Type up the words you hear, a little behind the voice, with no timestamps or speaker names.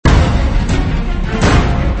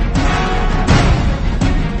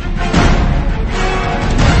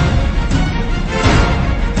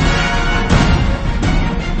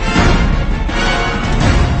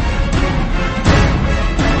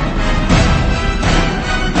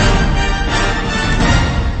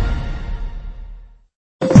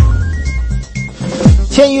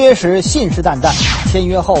签约时信誓旦旦，签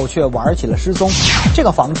约后却玩起了失踪，这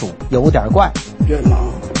个房主有点怪。比较忙，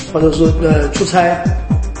或者说出差，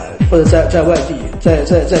或者在外地，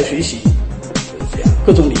在学习，这样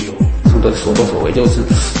各种理由。他们的所作所为就是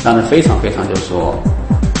让人非常就是说，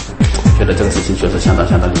觉得这个事情确实相当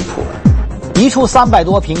离谱了。一处300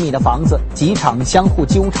多平米的房子，几场相互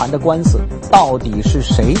纠缠的官司，到底是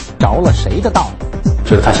谁着了谁的道？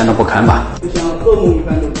觉得他相当不堪吧？就像噩梦一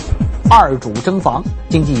般的。二主争房，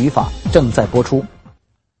经济与法正在播出。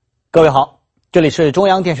各位好，这里是中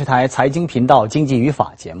央电视台财经频道经济与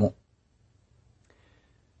法节目。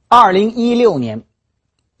2016年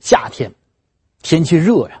夏天，天气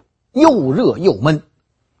热呀，又热又闷。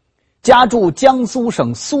家住江苏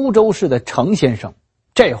省苏州市的程先生，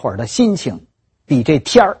这会儿的心情比这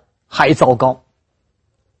天儿还糟糕。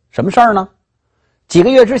什么事儿呢？几个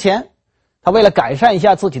月之前，他为了改善一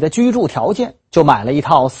下自己的居住条件，就买了一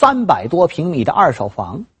套300多平米的二手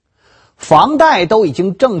房，房贷都已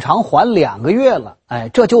经正常还2个月了，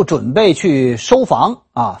这就准备去收房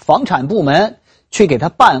啊，房产部门去给他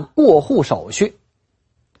办过户手续。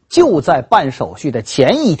就在办手续的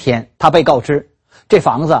前一天，他被告知这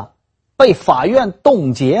房子被法院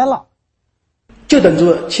冻结了，就等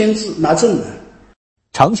着签字拿证呢。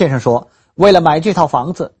程先生说，为了买这套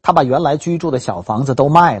房子，他把原来居住的小房子都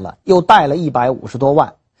卖了，又贷了150多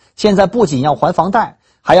万。现在不仅要还房贷，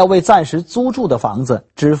还要为暂时租住的房子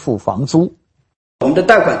支付房租。我们的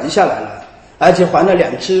贷款就下来了，而且还了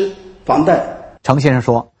2期房贷。程先生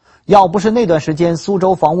说，要不是那段时间苏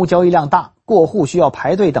州房屋交易量大，过户需要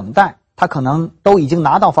排队等待，他可能都已经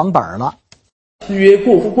拿到房本了。预约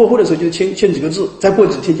过户的时候就签几个字，再过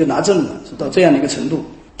几天就拿证了，是到这样的一个程度。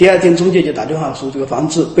第二天中介就打电话说这个房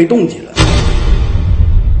子被冻结了。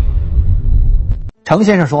程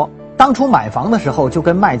先生说，当初买房的时候就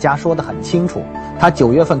跟卖家说得很清楚，他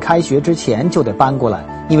9月份开学之前就得搬过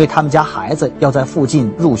来，因为他们家孩子要在附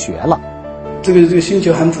近入学了。这个心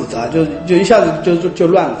情很复杂，就一下子就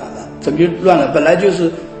乱了，整个乱了。本来就是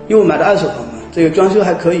因为我买的二手房嘛，这个装修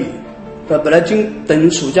还可以，本来等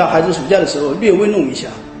暑假孩子暑假的时候略微弄一下，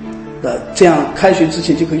这样开学之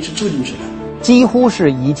前就可以去住进去了。几乎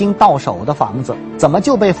是已经到手的房子，怎么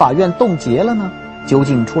就被法院冻结了呢？究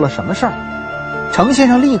竟出了什么事儿？程先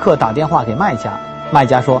生立刻打电话给卖家，卖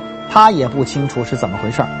家说他也不清楚是怎么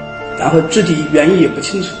回事，然后具体原因也不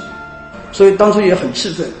清楚，所以当初也很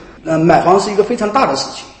气愤。买房是一个非常大的事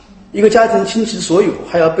情，一个家庭倾其所有，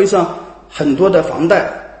还要背上很多的房贷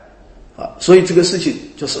所以这个事情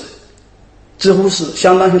就是几乎是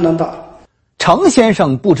相当大。程先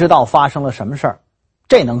生不知道发生了什么事儿，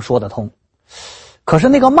这能说得通。可是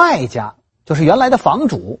那个卖家，就是原来的房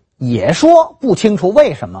主，也说不清楚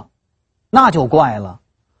为什么，那就怪了。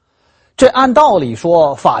这按道理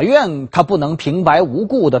说，法院他不能平白无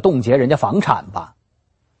故的冻结人家房产吧？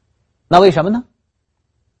那为什么呢？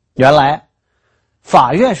原来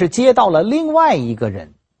法院是接到了另外一个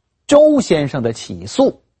人周先生的起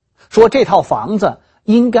诉，说这套房子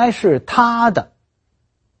应该是他的。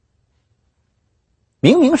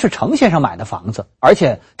明明是程先生买的房子，而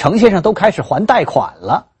且程先生都开始还贷款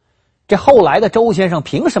了，这后来的周先生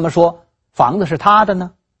凭什么说房子是他的呢？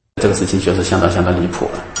这个事情确实相当离谱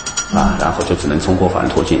了然后就只能通过法院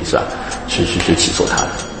途径去起诉他的。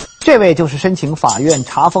这位就是申请法院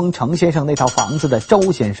查封程先生那套房子的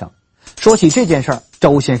周先生。说起这件事儿，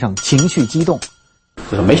周先生情绪激动，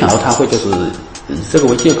就是没想到他会就是以这个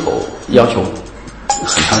为借口要求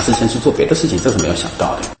很长时间去做别的事情，这是没有想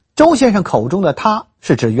到的。周先生口中的他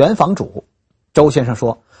是指原房主。周先生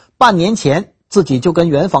说，半年前自己就跟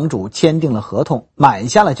原房主签订了合同，买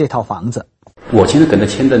下了这套房子。我现在跟他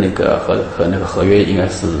签的那个和那个合约应该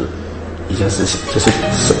是已经是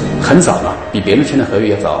很早了，比别人签的合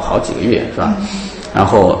约要早好几个月，是吧？然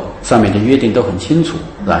后上面的约定都很清楚，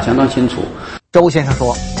是吧？相当清楚。周先生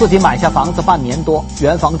说，自己买下房子半年多，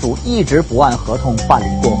原房主一直不按合同办理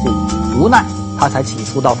过户，无奈他才起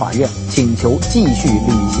诉到法院，请求继续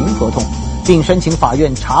履行合同，并申请法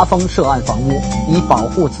院查封涉案房屋，以保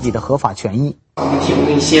护自己的合法权益。我们提供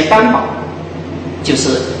一些担保，就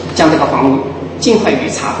是将这个房屋尽快予以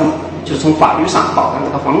查封，就从法律上保障这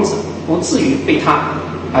个房子不至于被他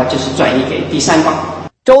就是转移给第三方。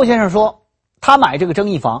周先生说，他买这个争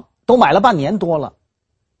议房都买了半年多了，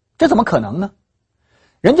这怎么可能呢？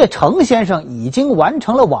人家程先生已经完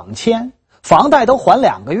成了网签，房贷都还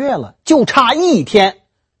2个月了，就差1天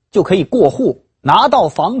就可以过户拿到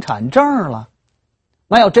房产证了。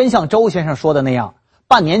那要真像周先生说的那样，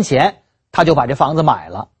半年前他就把这房子买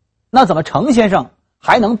了，那怎么程先生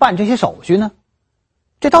还能办这些手续呢？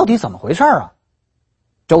这到底怎么回事啊？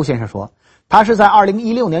周先生说，他是在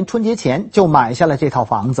2016年春节前就买下了这套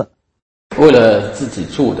房子，为了自己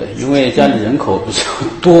住的，因为家里人口比较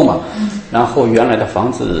多嘛，然后原来的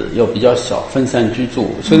房子又比较小，分散居住，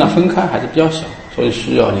虽然分开还是比较小，所以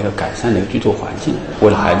需要那个改善那个居住环境，为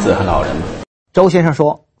了孩子和老人嘛。周先生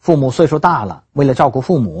说，父母岁数大了，为了照顾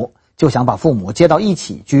父母，就想把父母接到一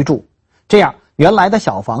起居住，这样原来的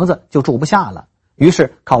小房子就住不下了，于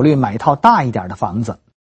是考虑买一套大一点的房子。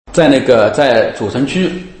在主城区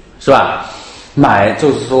是吧，买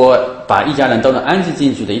就是说把一家人都能安置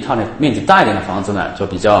进去的一套面积大一点的房子呢，就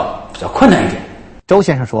比较困难一点。周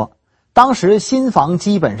先生说，当时新房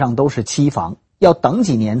基本上都是期房，要等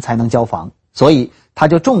几年才能交房，所以他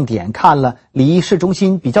就重点看了离市中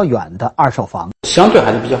心比较远的二手房，相对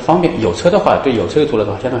还是比较方便。有车的话，对有车族来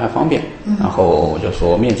说相对还方便。然后就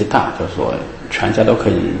说面积大，就是说全家都可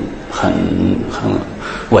以很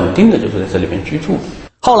稳定的就是在这里边居住。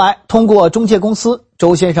后来通过中介公司，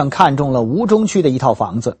周先生看中了吴中区的一套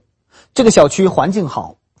房子。这个小区环境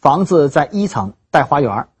好，房子在1层带花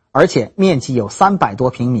园，而且面积有300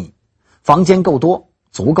多平米，房间够多，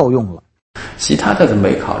足够用了。其他的是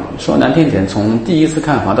没考虑，说难听点，从第一次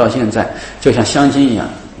看房到现在，就像相亲一样，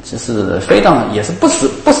就是非常也是不是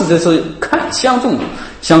就是看相中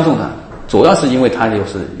它，主要是因为它就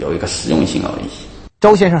是有一个实用性而已。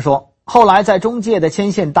周先生说，后来在中介的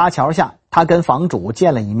牵线搭桥下，他跟房主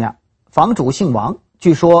见了一面。房主姓王，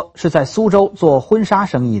据说是在苏州做婚纱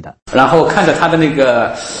生意的。然后看着他的那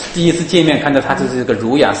个第一次见面，看着他就是一个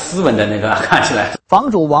儒雅斯文的那个，看起来房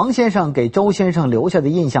主王先生给周先生留下的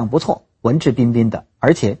印象不错，文质彬彬的，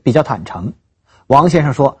而且比较坦诚。王先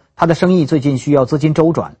生说，他的生意最近需要资金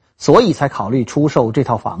周转，所以才考虑出售这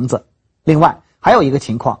套房子。另外还有一个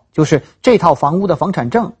情况，就是这套房屋的房产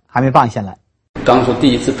证还没办下来。当初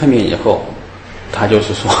第一次碰面以后，他就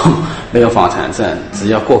是说没有房产证，只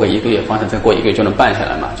要过个1个月，房产证过1个月就能办下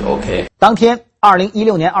来嘛，就 OK。当天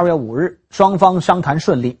2016年2月5日，双方商谈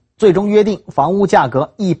顺利，最终约定房屋价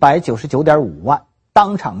格199.5万，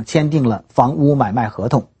当场签订了房屋买卖合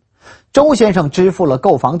同。周先生支付了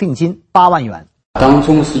购房定金8万元。当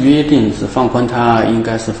中是约定是放宽，他应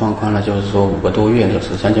该是放宽了，就是说5个多月，就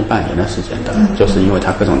是将近半年的时间的，就是因为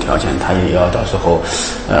他各种条件，他也要到时候，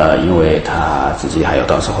因为他自己还要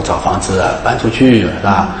到时候找房子啊，搬出去是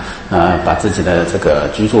吧？把自己的这个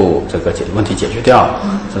居住这个问题解决掉，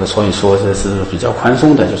这个所以说这是比较宽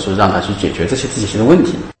松的，就是让他去解决这些自己的问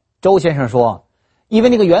题。周先生说，因为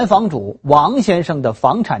那个原房主王先生的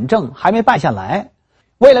房产证还没办下来。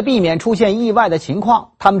为了避免出现意外的情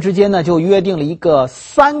况，他们之间呢就约定了一个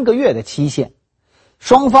3个月的期限，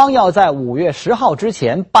双方要在5月10号之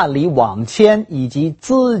前办理网签以及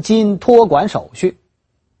资金托管手续。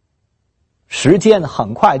时间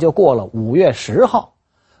很快就过了5月10号，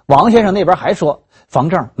王先生那边还说房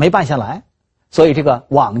证没办下来，所以这个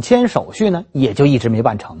网签手续呢也就一直没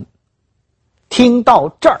办成。听到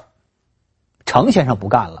这儿，程先生不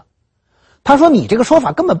干了，他说你这个说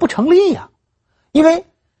法根本不成立呀，因为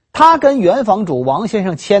他跟原房主王先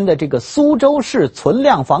生签的这个苏州市存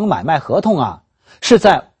量房买卖合同啊，是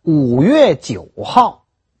在5月9号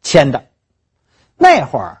签的。那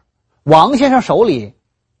会儿王先生手里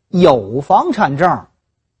有房产证。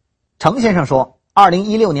程先生说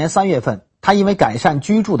，2016年3月份，他因为改善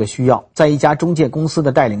居住的需要，在一家中介公司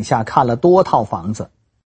的带领下看了多套房子。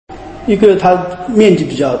一个它面积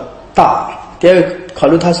比较大，第二个考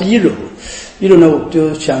虑它是1楼，1楼呢我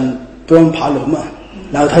就想不用爬楼嘛，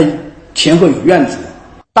然后它前后有院子。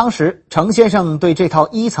当时程先生对这套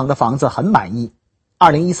1层的房子很满意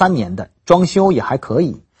，2013年的，装修也还可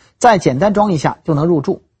以，再简单装一下就能入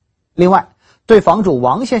住。另外对房主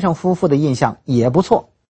王先生夫妇的印象也不错。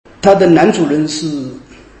他的男主人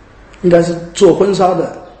应该是做婚纱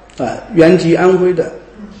的原籍安徽的，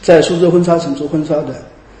在苏州婚纱城做婚纱的。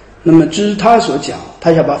那么据他所讲，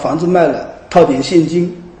他想把房子卖了套点现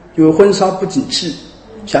金，因为婚纱不景气，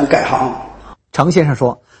想改行。程先生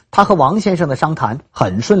说，他和王先生的商谈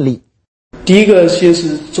很顺利。第一个先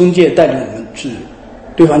是中介带领我们去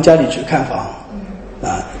对方家里去看房，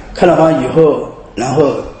看了房以后，然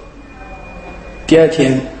后第2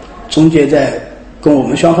天中介再跟我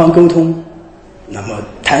们双方沟通，那么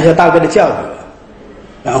谈一下大概的价格，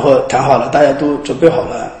然后谈好了，大家都准备好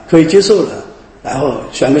了，可以接受了，然后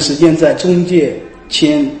选个时间在中介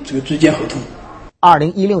签这个居间合同。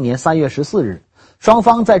2016年3月14日，双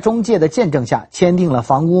方在中介的见证下签订了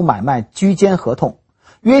房屋买卖居间合同，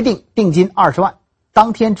约定定金20万，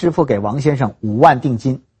当天支付给王先生5万定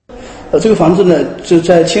金。这个房子呢，就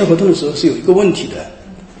在签合同的时候是有一个问题的，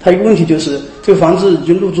它一个问题就是这个房子已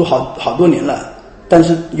经入住好多年了，但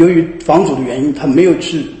是由于房主的原因，他没有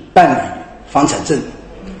去办理房产证。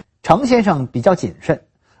程先生比较谨慎，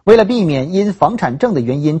为了避免因房产证的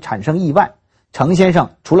原因产生意外，程先生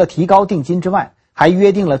除了提高定金之外，还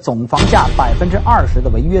约定了总房价20%的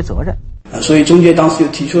违约责任。所以中介当时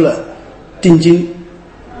就提出了定金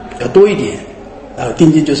要多一点，然后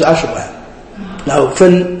定金就是20万，然后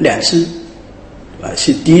分2次，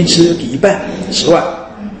是第一次给一半10万，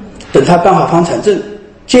等他办好房产证，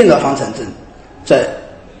建了房产证，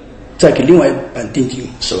再给另外一半定金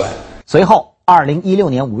10万。随后2016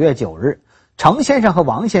年5月9日，程先生和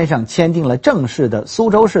王先生签订了正式的苏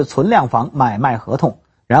州市存量房买卖合同，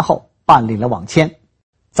然后办理了网签。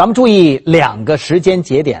咱们注意2个时间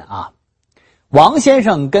节点啊。王先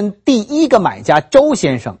生跟第一个买家周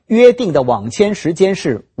先生约定的网签时间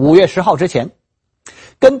是5月10号之前，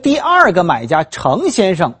跟第二个买家程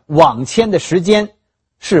先生网签的时间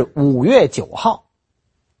是5月9号。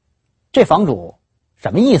这房主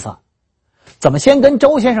什么意思？怎么先跟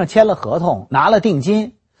周先生签了合同，拿了定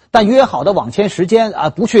金，但约好的网签时间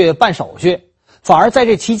不去办手续，反而在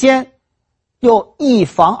这期间又一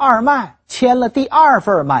房二卖，签了第2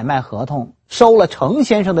份买卖合同，收了程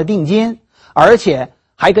先生的定金，而且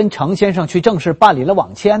还跟程先生去正式办理了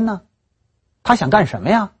网签呢？他想干什么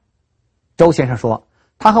呀？周先生说，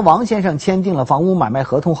他和王先生签订了房屋买卖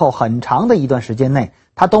合同后，很长的一段时间内，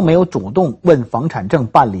他都没有主动问房产证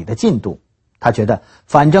办理的进度。他觉得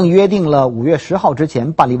反正约定了5月10号之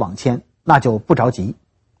前办理网签，那就不着急。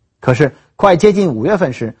可是快接近5月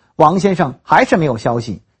份时，王先生还是没有消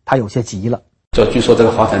息，他有些急了。就据说这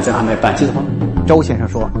个房产证还没办，记得吗？周先生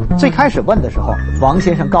说，最开始问的时候，王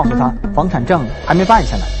先生告诉他房产证还没办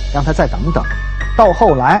下来，让他再等等。到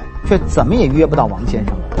后来却怎么也约不到王先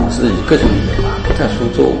生。是以各种理由吧，不在苏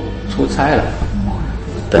州出差了，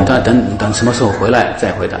等什么时候回来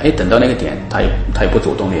再回答。等到那个点，他也不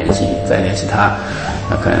主动联系，再联系他，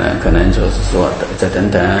那可能就是说再等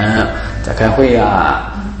等，再开会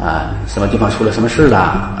什么地方出了什么事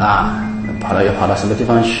啦跑到什么地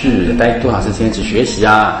方去，待多长时间去学习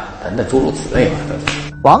等等诸如此类吧。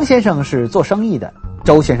王先生是做生意的，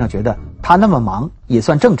周先生觉得他那么忙也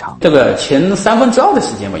算正常。这个前2/3的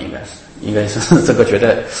时间吧，应该是这个觉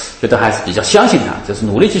得还是比较相信他，就是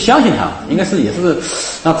努力去相信他，应该是也是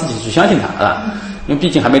让自己去相信他因为毕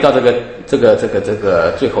竟还没到这个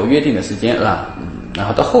最后约定的时间然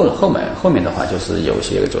后到后面的话，就是有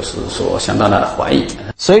些就是说相当大的怀疑。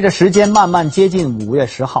随着时间慢慢接近5月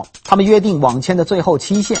10号，他们约定网签的最后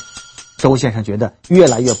期限，周先生觉得越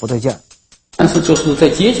来越不对劲儿。但是就是在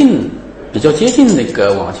比较接近那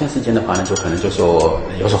个网签时间的话呢，就可能就说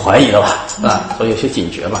有所怀疑了吧，所以有些警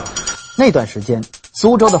觉吧。那段时间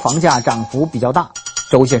苏州的房价涨幅比较大，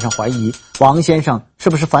周先生怀疑王先生是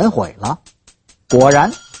不是反悔了。果然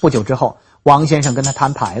不久之后，王先生跟他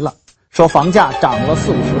摊牌了，说房价涨了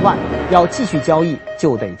40-50万，要继续交易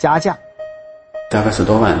就得加价。大概10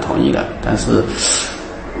多万同意了，但是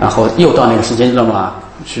然后又到那个时间了嘛，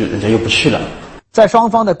人家又不去了。在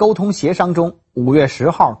双方的沟通协商中，5月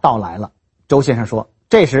10号到来了。周先生说，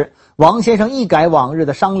这时王先生一改往日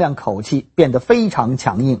的商量口气，变得非常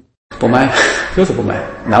强硬。不卖，就是不卖，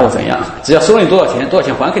拿我怎样？只要收了你多少钱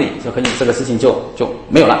还给你，就可以，这个事情就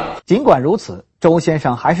没有了。尽管如此，周先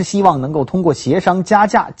生还是希望能够通过协商加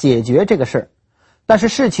价解决这个事儿，但是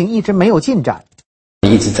事情一直没有进展。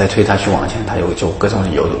一直在推他去网签，他就各种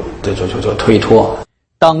理由就推脱。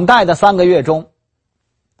等待的3个月中，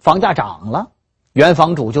房价涨了，原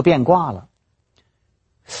房主就变卦了。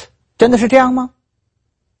真的是这样吗？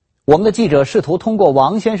我们的记者试图通过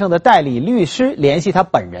王先生的代理律师联系他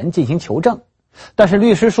本人进行求证，但是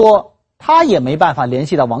律师说他也没办法联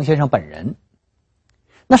系到王先生本人。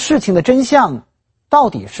那事情的真相到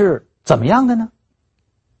底是怎么样的呢？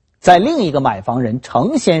在另一个买房人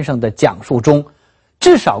程先生的讲述中，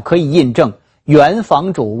至少可以印证原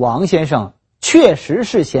房主王先生确实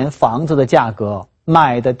是嫌房子的价格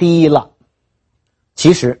卖得低了。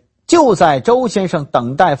其实就在周先生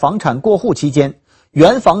等待房产过户期间，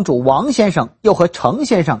原房主王先生又和程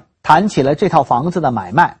先生谈起了这套房子的买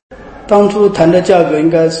卖。当初谈的价格应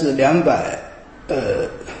该是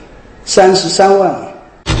233万。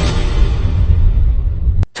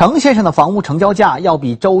程先生的房屋成交价要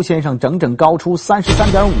比周先生整整高出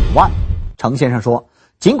33.5万。程先生说，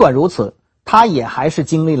尽管如此，他也还是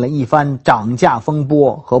经历了一番涨价风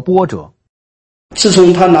波和波折。自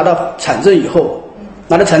从他拿到产证以后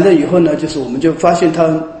呢，就是我们就发现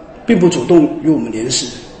他并不主动与我们联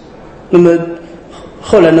系。那么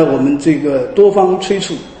后来呢，我们这个多方催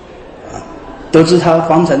促得知他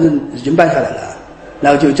房产证已经办下来了，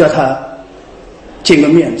然后就叫他见个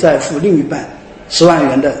面，再付另一半10万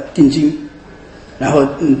元的定金。然后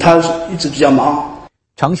他一直比较忙。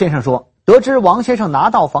程先生说，得知王先生拿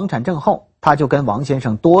到房产证后，他就跟王先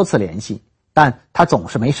生多次联系，但他总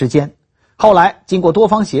是没时间。后来经过多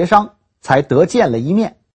方协商，才得见了一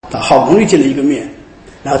面。好不容易见了一个面，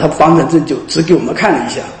然后他房产证就只给我们看了一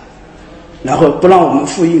下，然后不让我们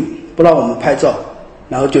复印，不让我们拍照，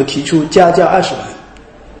然后就提出加价20万。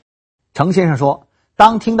程先生说，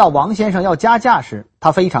当听到王先生要加价时，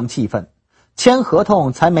他非常气愤，签合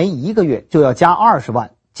同才没1个月就要加20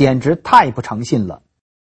万，简直太不诚信了。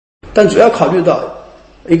但主要考虑到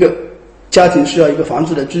一个家庭需要一个房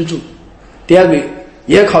子的居住，第二个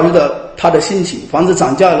也考虑到他的心情，房子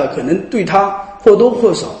涨价了可能对他或多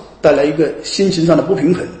或少带来一个心情上的不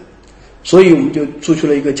平衡，所以我们就做出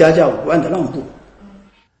了一个加价5万的让步。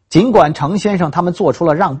尽管程先生他们做出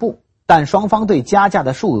了让步，但双方对加价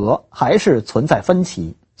的数额还是存在分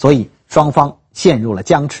歧，所以双方陷入了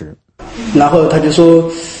僵持。然后他就说，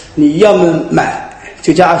你要么买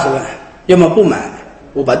就加20万，要么不买，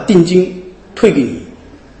我把定金退给你，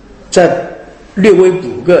再略微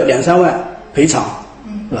补个2-3万赔偿，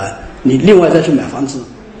是吧？你另外再去买房子，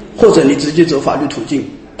或者你直接走法律途径。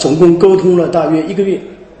总共沟通了大约1个月，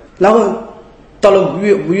然后到了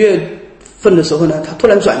5月份的时候呢，他突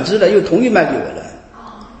然转机了，又同意卖给我了。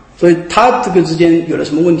所以他这个之间有了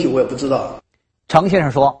什么问题我也不知道。程先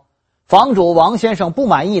生说，房主王先生不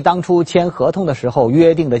满意当初签合同的时候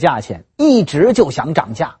约定的价钱，一直就想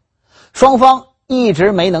涨价，双方一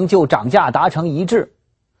直没能就涨价达成一致。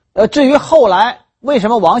至于后来为什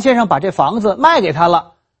么王先生把这房子卖给他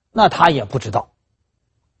了，那他也不知道。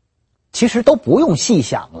其实都不用细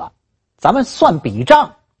想了，咱们算笔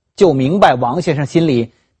账就明白王先生心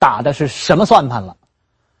里打的是什么算盘了。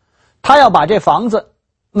他要把这房子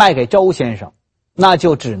卖给周先生，那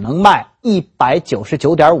就只能卖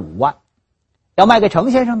199.5万。要卖给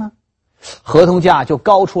程先生呢，合同价就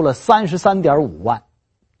高出了33.5万，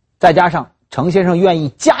再加上程先生愿意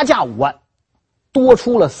加价5万，多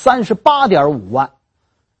出了38.5万。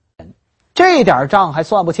这点账还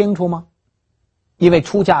算不清楚吗？因为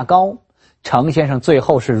出价高，程先生最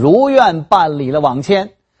后是如愿办理了网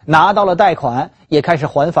签，拿到了贷款，也开始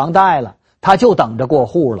还房贷了，他就等着过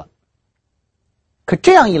户了。可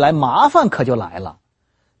这样一来，麻烦可就来了。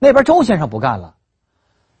那边周先生不干了，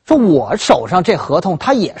说我手上这合同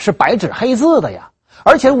他也是白纸黑字的呀，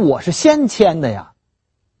而且我是先签的呀。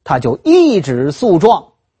他就一纸诉状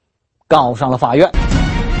告上了法院。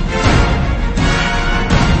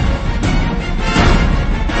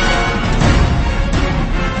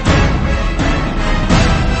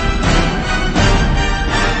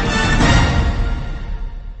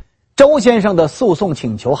周先生的诉讼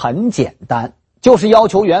请求很简单，就是要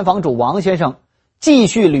求原房主王先生继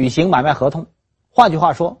续履行买卖合同。换句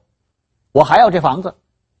话说，我还要这房子。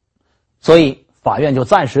所以法院就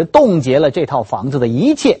暂时冻结了这套房子的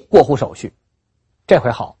一切过户手续。这回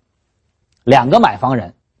好，2个买房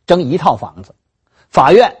人争一套房子，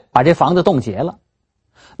法院把这房子冻结了。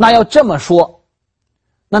那要这么说，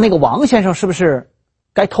那个王先生是不是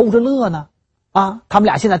该偷着乐呢？他们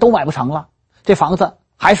俩现在都买不成了，这房子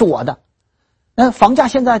还是我的。房价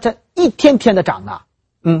现在这一天天的涨啊，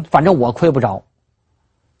反正我亏不着。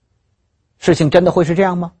事情真的会是这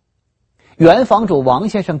样吗？原房主王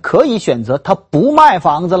先生可以选择他不卖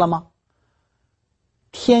房子了吗？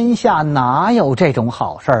天下哪有这种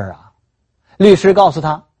好事儿啊？律师告诉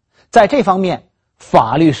他，在这方面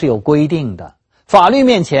法律是有规定的，法律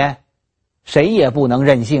面前谁也不能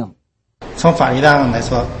任性。从法律上来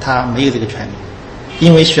说，他没有这个权利，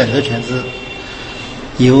因为选择权是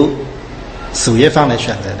由守约方来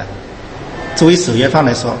选择的。作为守约方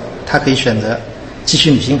来说，他可以选择继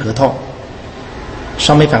续履行合同，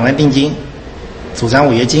双倍返还定金，主张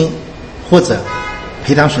违约金，或者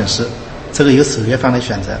赔偿损失，这个由守约方来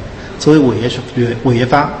选择。作为违约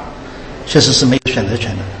方，确实是没有选择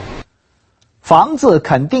权的。房子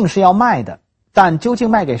肯定是要卖的，但究竟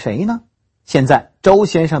卖给谁呢？现在周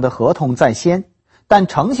先生的合同在先，但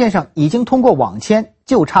程先生已经通过网签，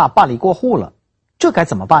就差办理过户了，这该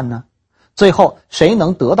怎么办呢？最后谁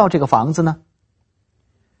能得到这个房子呢？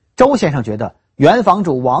周先生觉得原房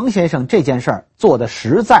主王先生这件事儿做得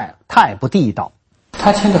实在太不地道。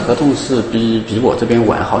他签的合同是比我这边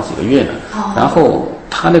晚好几个月呢，然后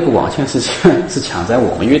他那个网签是抢在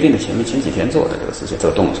我们约定的前几天做的这个事情，这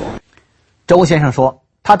个动作。周先生说，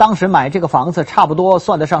他当时买这个房子差不多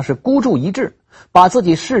算得上是孤注一掷，把自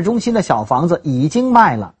己市中心的小房子已经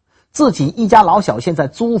卖了，自己一家老小现在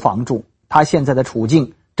租房住，他现在的处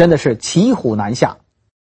境真的是骑虎难下。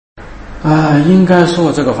应该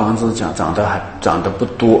说这个房子涨得不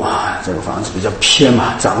多，这个房子比较偏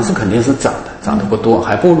嘛，涨是肯定是涨得不多，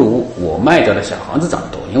还不如我卖掉的小房子涨得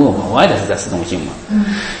多，因为我卖的是在市中心嘛。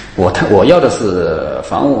我要的是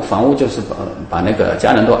房屋就是把那个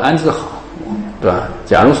家人都安置好，对吧？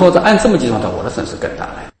假如说按这么计算的话，我的损失更大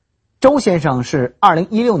了。周先生是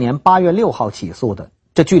2016年8月6号起诉的，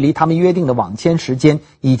这距离他们约定的网签时间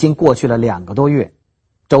已经过去了2个多月。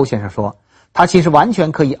周先生说，他其实完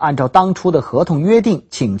全可以按照当初的合同约定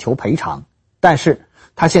请求赔偿，但是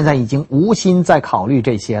他现在已经无心再考虑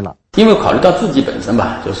这些了。因为考虑到自己本身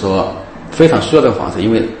吧，就是说非常需要这个房子，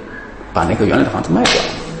因为把那个原来的房子卖掉了，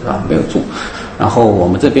是吧？没有住。然后我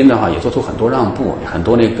们这边的话也做出很多让步，很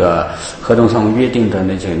多那个合同上约定的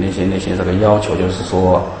那些这个要求，就是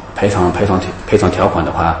说赔偿条款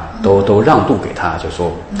的话，都让渡给他，就是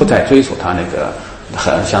说不再追索他那个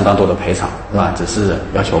相当多的赔偿，是吧？只是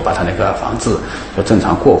要求把他那个房子就正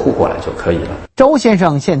常过户过来就可以了。周先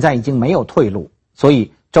生现在已经没有退路，所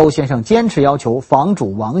以周先生坚持要求房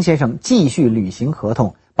主王先生继续履行合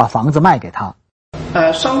同，把房子卖给他。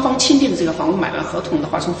双方签订的这个房屋买卖合同的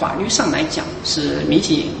话，从法律上来讲是明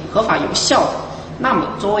显合法有效的。那么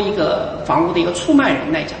作为一个房屋的一个出卖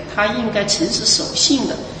人来讲，他应该诚实守信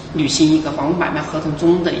的履行一个房屋买卖合同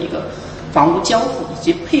中的一个房屋交付以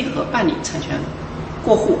及配合办理产权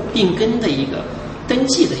过户变更的一个登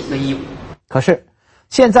记的一个义务。可是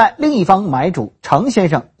现在另一方买主程先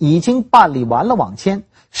生已经办理完了网签，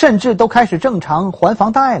甚至都开始正常还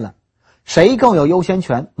房贷了，谁更有优先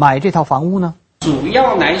权买这套房屋呢？主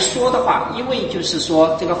要来说的话，因为就是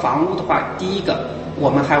说这个房屋的话，第一个我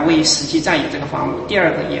们还未实际占有这个房屋，第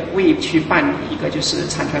二个也未去办理一个就是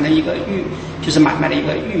产权的一个就是买卖的一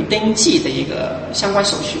个预登记的一个相关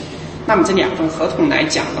手续。那么这2份合同来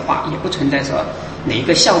讲的话，也不存在说哪一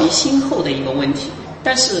个效力先后的一个问题。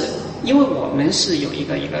但是因为我们是有一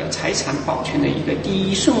个财产保全的一个第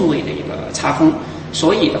一顺位的一个查封，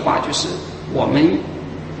所以的话就是我们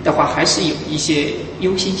的话还是有一些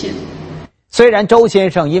优先性。虽然周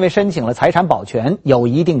先生因为申请了财产保全有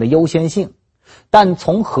一定的优先性，但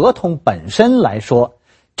从合同本身来说，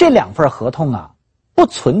这2份合同不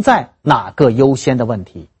存在哪个优先的问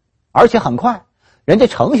题。而且很快人家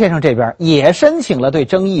程先生这边也申请了对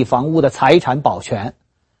争议房屋的财产保全。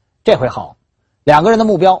这回好，2个人的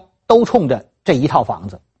目标都冲着这一套房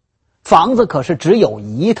子，房子可是只有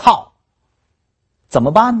一套，怎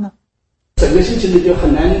么办呢？整个心情呢就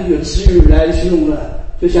很难有词语来形容了，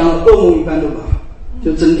就像噩梦一般的吧，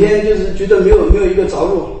就整天就是觉得没有一个着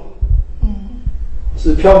落，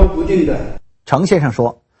是飘忽不定的。程先生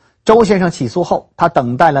说，周先生起诉后，他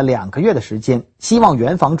等待了2个月的时间，希望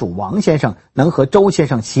原房主王先生能和周先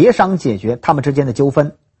生协商解决他们之间的纠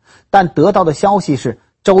纷，但得到的消息是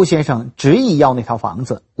周先生执意要那套房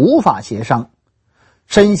子，无法协商。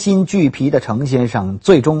身心俱疲的程先生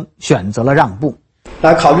最终选择了让步。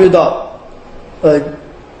来考虑到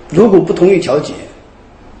如果不同意调解，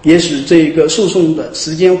也许这个诉讼的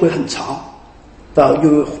时间会很长，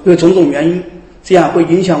有种种原因，这样会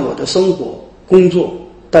影响我的生活工作，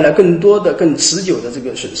带来更多的更持久的这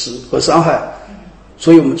个损失和伤害，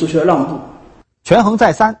所以我们做出了让步。权衡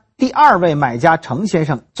再三，第2位买家程先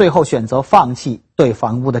生最后选择放弃对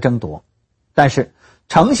房屋的争夺，但是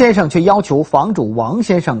程先生却要求房主王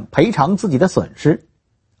先生赔偿自己的损失。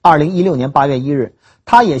2016年8月1日，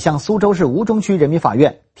他也向苏州市吴中区人民法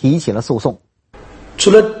院提起了诉讼。除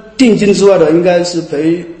了定金之外的，应该是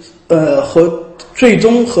赔和最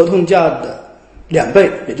终合同价的2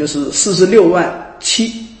倍，也就是46万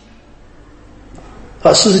7，啊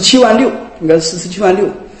，47万6，应该是47万6，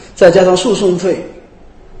再加上诉讼费，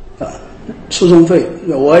诉讼费，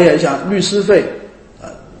我也想律师费，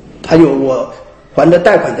还有我还的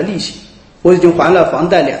贷款的利息，我已经还了房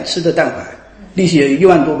贷2次的贷款，利息也1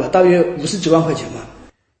万多吧，大约59万块钱吧。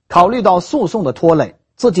考虑到诉讼的拖累，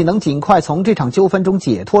自己能尽快从这场纠纷中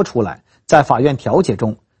解脱出来，在法院调解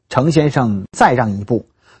中，程先生再让一步，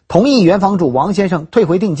同意原房主王先生退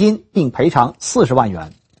回定金并赔偿40万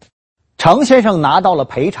元。程先生拿到了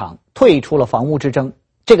赔偿，退出了房屋之争，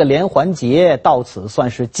这个连环结到此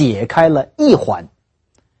算是解开了一环。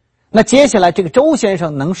那接下来这个周先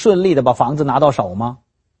生能顺利的把房子拿到手吗？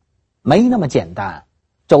没那么简单。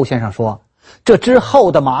周先生说，这之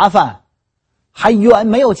后的麻烦还远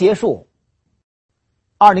没有结束。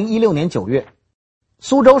2016年9月，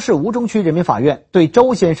苏州市吴中区人民法院对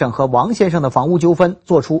周先生和王先生的房屋纠纷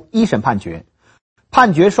作出1审判决，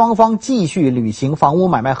判决双方继续履行房屋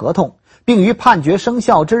买卖合同，并于判决生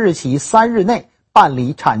效之日起3日内办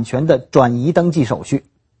理产权的转移登记手续。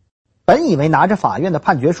本以为拿着法院的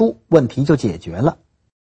判决书问题就解决了，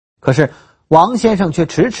可是王先生却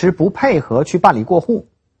迟迟不配合去办理过户。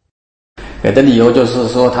给的理由就是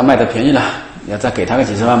说他卖的便宜了，要再给他个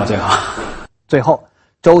几十万嘛最好。最后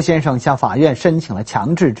周先生向法院申请了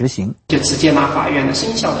强制执行，就直接拿法院的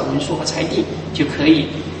生效的文书和裁定，就可以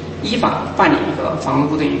依法办理一个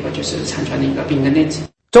房屋的一个就是产权的一个变更登记。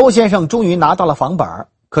周先生终于拿到了房本，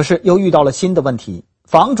可是又遇到了新的问题，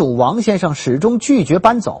房主王先生始终拒绝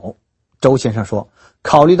搬走。周先生说，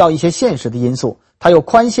考虑到一些现实的因素，他又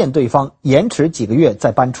宽限对方延迟几个月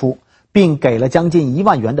再搬出，并给了将近1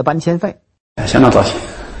万元的搬迁费，相当早些。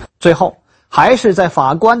最后还是在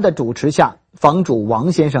法官的主持下，房主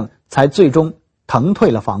王先生才最终腾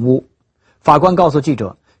退了房屋。法官告诉记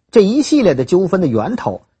者，这一系列的纠纷的源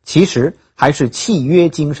头其实还是契约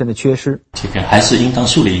精神的缺失。这个还是应当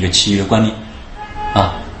树立一个契约观念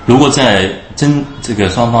啊！如果在这个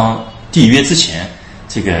双方缔约之前，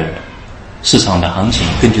这个市场的行情，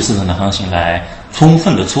根据市场的行情来充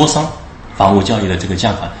分的磋商房屋交易的这个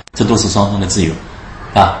价款，这都是双方的自由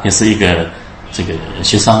啊，也是一个这个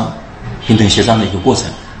协商平等协商的一个过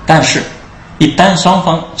程。但是一旦双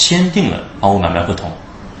方签订了房屋买卖合同，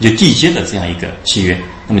就缔结了这样一个契约，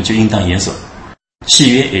那么就应当严守。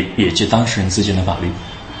契约也即当事人之间的法律，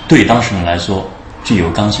对当事人来说具有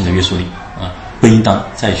刚性的约束力啊，不应当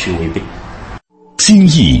再去违背。精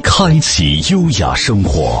益开启优雅生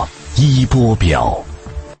活一波表。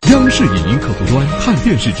央视影音客户端看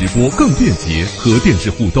电视直播更便捷，和电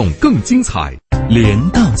视互动更精彩。联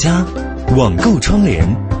到家，网购窗帘，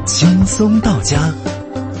轻松到家，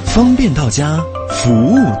方便到家，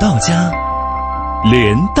服务到家。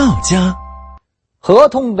联到家。合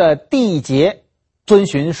同的缔结遵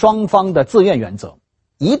循双方的自愿原则，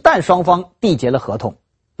一旦双方缔结了合同，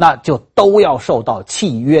那就都要受到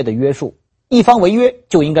契约的约束，一方违约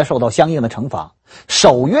就应该受到相应的惩罚，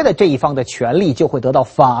守约的这一方的权利就会得到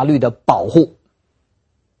法律的保护。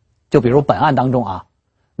就比如本案当中啊，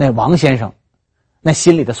那王先生那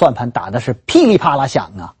心里的算盘打的是噼里啪啦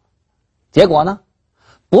响啊，结果呢，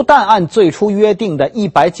不但按最初约定的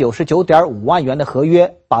199.5万元的合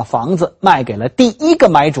约把房子卖给了第一个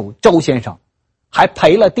买主周先生，还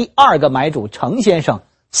赔了第二个买主程先生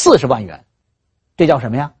40万元。这叫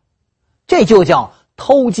什么呀？这就叫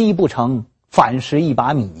偷鸡不成反蚀一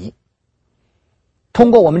把米。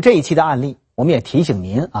通过我们这一期的案例，我们也提醒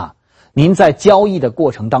您啊，您在交易的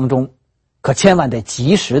过程当中可千万得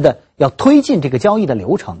及时的要推进这个交易的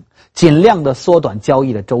流程，尽量的缩短交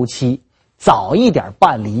易的周期，早一点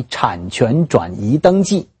办理产权转移登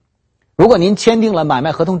记。如果您签订了买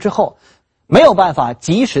卖合同之后，没有办法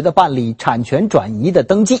及时的办理产权转移的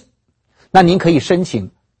登记，那您可以申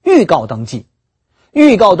请预告登记。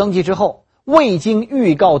预告登记之后，未经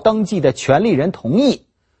预告登记的权利人同意，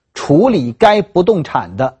处理该不动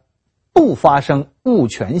产的不发生物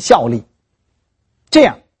权效力，这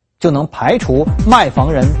样就能排除卖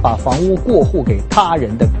房人把房屋过户给他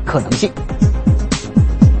人的可能性。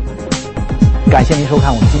感谢您收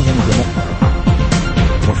看我们今天的节目，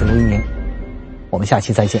我是卢一鸣，我们下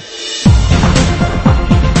期再见。